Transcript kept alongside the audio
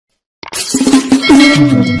We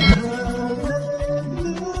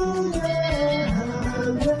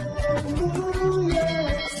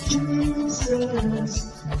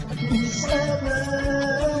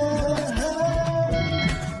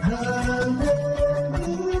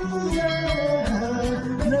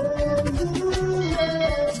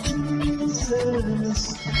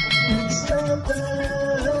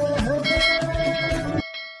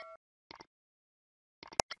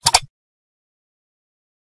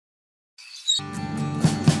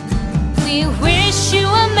wish you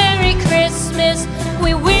a Merry Christmas.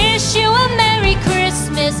 We wish you a Merry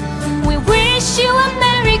Christmas. We wish you a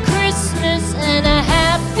Merry Christmas and a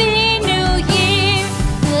Happy New Year.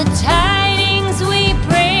 The tidings we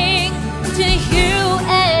bring to you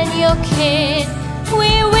and your kid.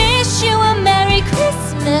 We wish you a Merry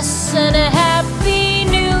Christmas and a Happy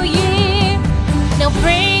New Year. Now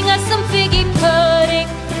bring us some figgy pudding.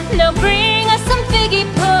 Now bring us some figgy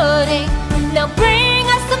pudding. Now bring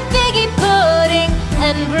us some figgy pudding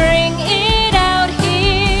and bring it out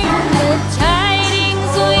here. The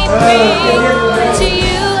tidings we bring to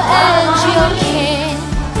you and your kid.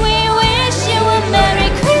 We wish you a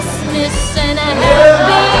Merry Christmas and a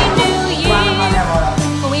Happy New Year.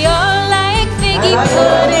 We all like figgy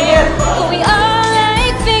pudding. We all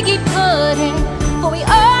like figgy pudding. We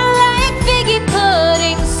all like figgy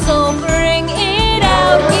pudding. So bring it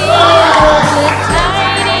out here. The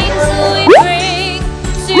tidings we bring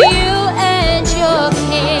to you and your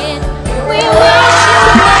kid. We wish you a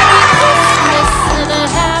Merry Christmas and a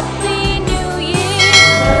Happy New Year.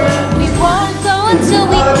 We won't go until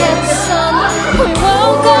we get some. We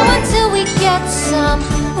won't go until we get some.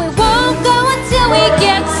 We won't go until we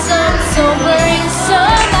get some. So bring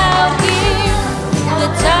some out here. The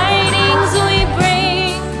tidings we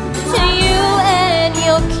bring to you and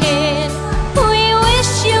your kid. We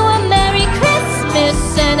wish you a Merry Christmas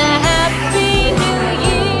and a Happy New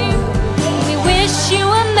Year. We wish you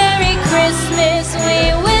a Merry Christmas. We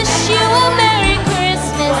wish you a Merry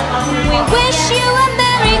Christmas. We wish you a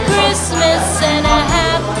Merry Christmas and a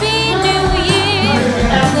Happy New Year.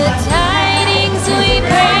 The tidings we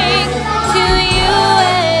bring to you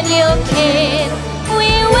and your kid.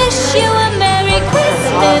 We wish you a Merry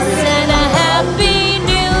Christmas and a Happy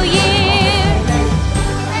New Year.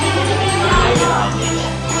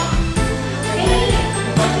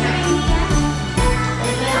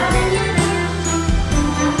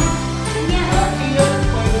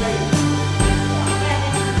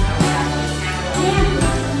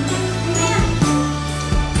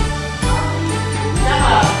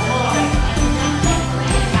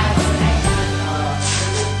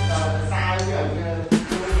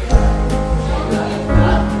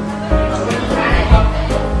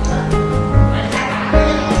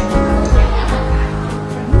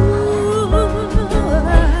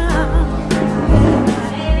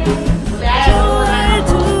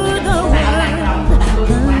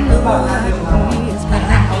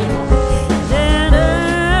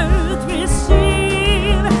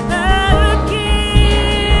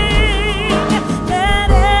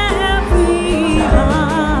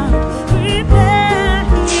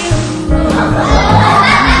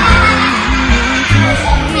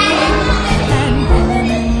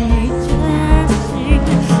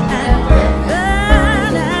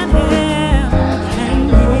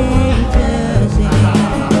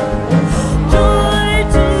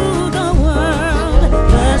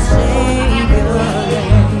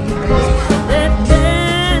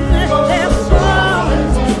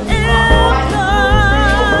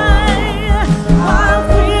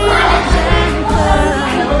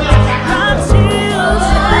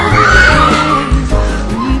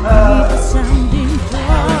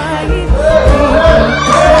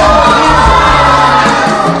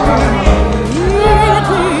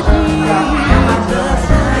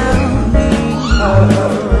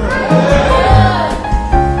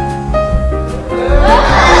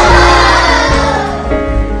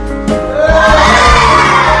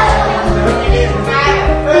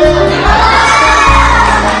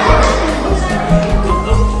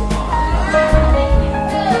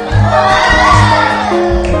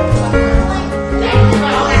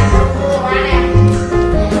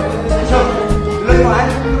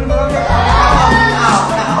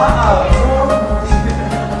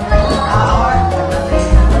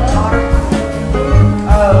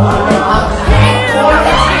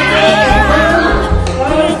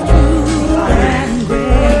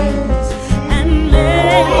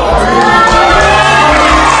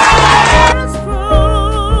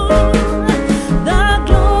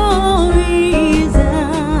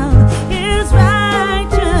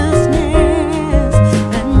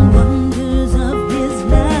 His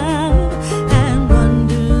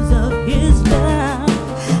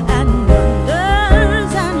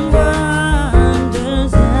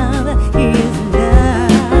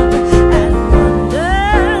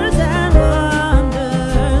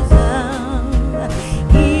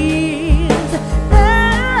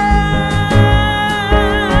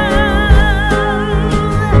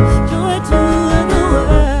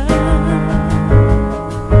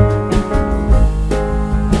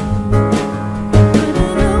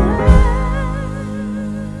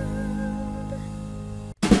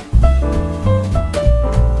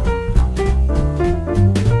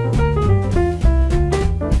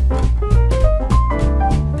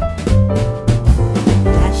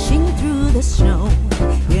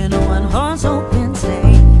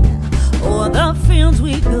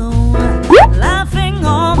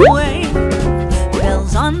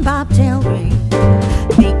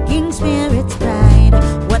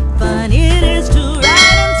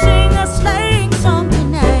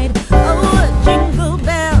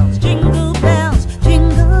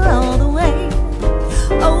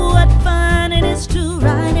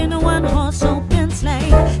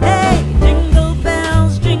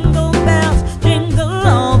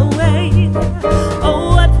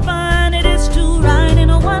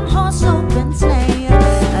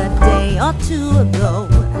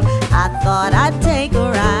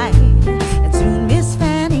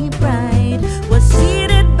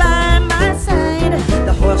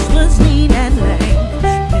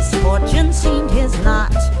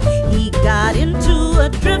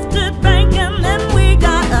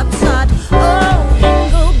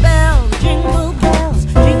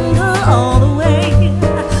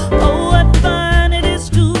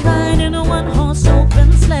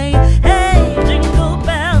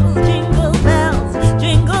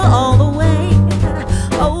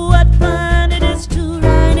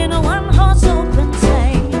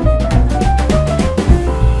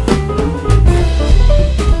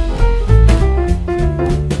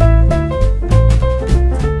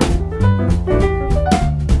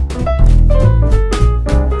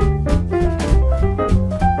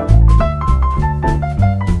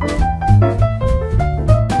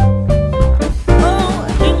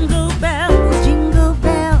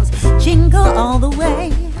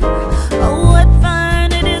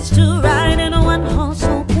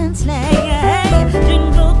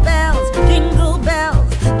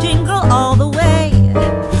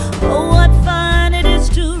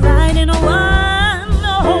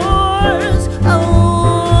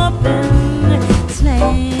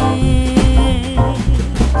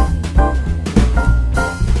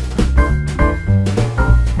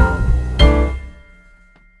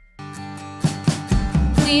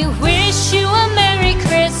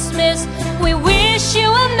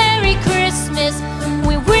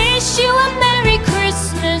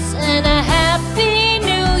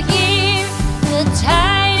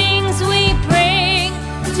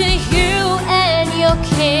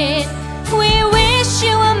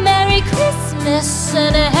Christmas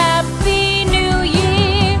and a Happy New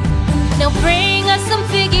Year. Now bring us some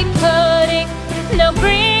figgy pudding. Now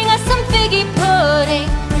bring us some figgy pudding.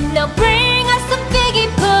 Now bring us some figgy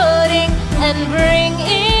pudding and bring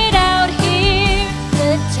it out here.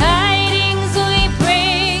 The tidings we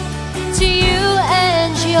bring to you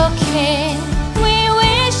and your king. We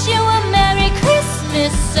wish you a Merry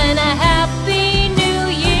Christmas and a Happy New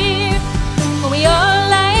Year. For we all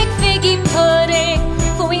like figgy pudding.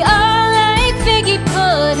 For we all like figgy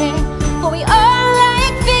pudding. For we all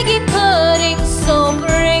like figgy pudding. So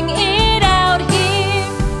bring it out here.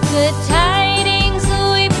 The tidings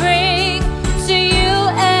we bring to you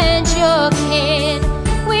and your kin.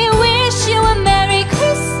 We wish you a Merry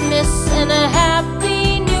Christmas and a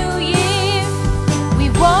Happy New Year. We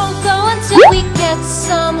won't go until we get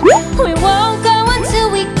some. We won't go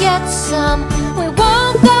until we get some. We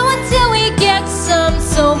won't go until we get some.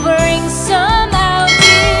 So bring some out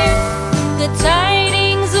here. The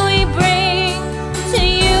tidings we bring to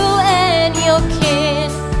you and your kin.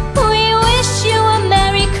 We wish you a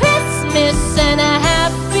Merry Christmas and a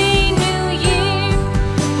Happy New Year.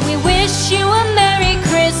 We wish you a Merry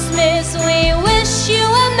Christmas. We wish you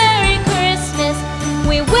a Merry Christmas.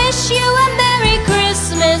 We wish you a Merry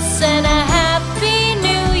Christmas and a Happy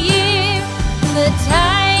New Year. The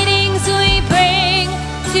tidings we bring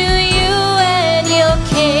to you and your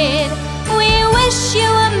kin. We wish you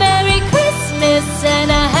a Merry Christmas and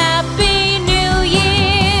a Happy New Year.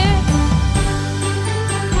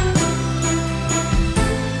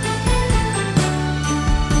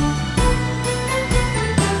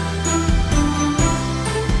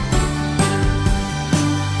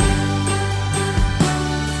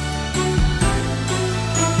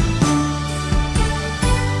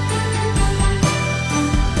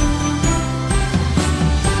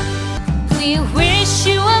 We wish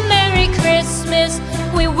you a Merry Christmas.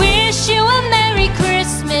 We wish you a Merry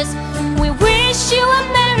Christmas. We wish you a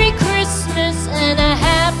Merry Christmas and a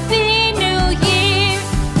Happy New Year.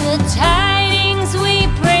 The tidings we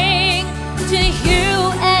bring to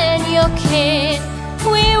you and your kin.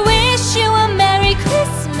 We wish you a Merry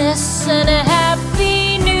Christmas and a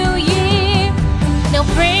Happy New Year. Now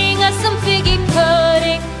bring us some figgy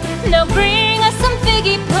pudding. Now bring us some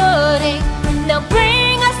figgy pudding. Now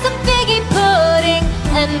bring us some figgy pudding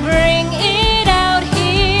and bring it out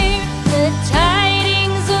here. The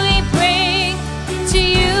tidings we bring to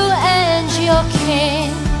you and your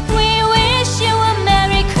king. We wish you a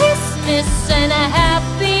Merry Christmas and a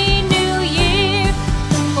Happy New Year.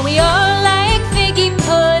 For we all like figgy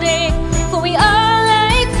pudding. For we all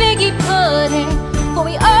like figgy pudding. For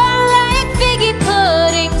we all like figgy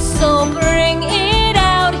pudding. So bring it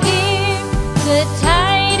out here. The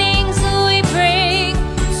tidings we bring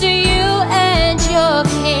to you and your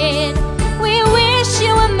kin. We wish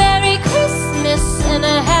you a Merry Christmas and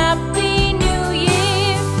a Happy New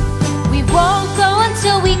Year. We won't go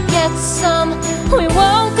until we get some. We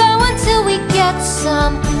won't go until we get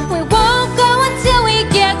some. We won't go until we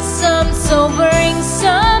get some. So bring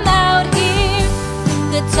some out here.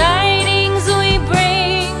 The tidings we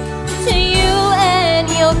bring to you and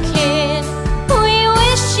your kin. We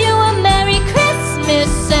wish you a Merry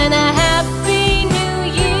Christmas and a Happy New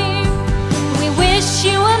Year. We wish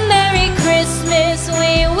you a Merry Christmas.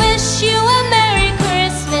 We wish you a Merry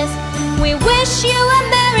Christmas. We wish you a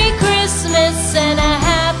Merry Christmas and